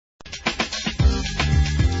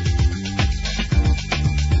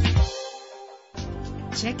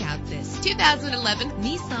Check out this 2011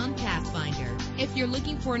 Nissan Pathfinder. If you're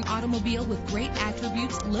looking for an automobile with great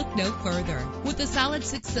attributes, look no further. With a solid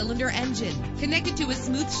 6-cylinder engine connected to a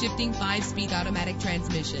smooth shifting 5-speed automatic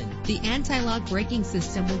transmission, the anti-lock braking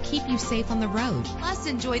system will keep you safe on the road. Plus,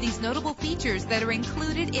 enjoy these notable features that are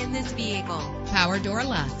included in this vehicle: power door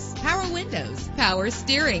locks, power windows, power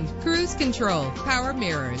steering, cruise control, power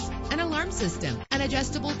mirrors, an alarm system, an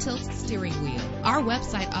adjustable tilt steering wheel. Our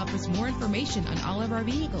website offers more information on all of our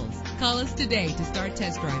vehicles. Call us today to start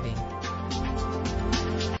test driving.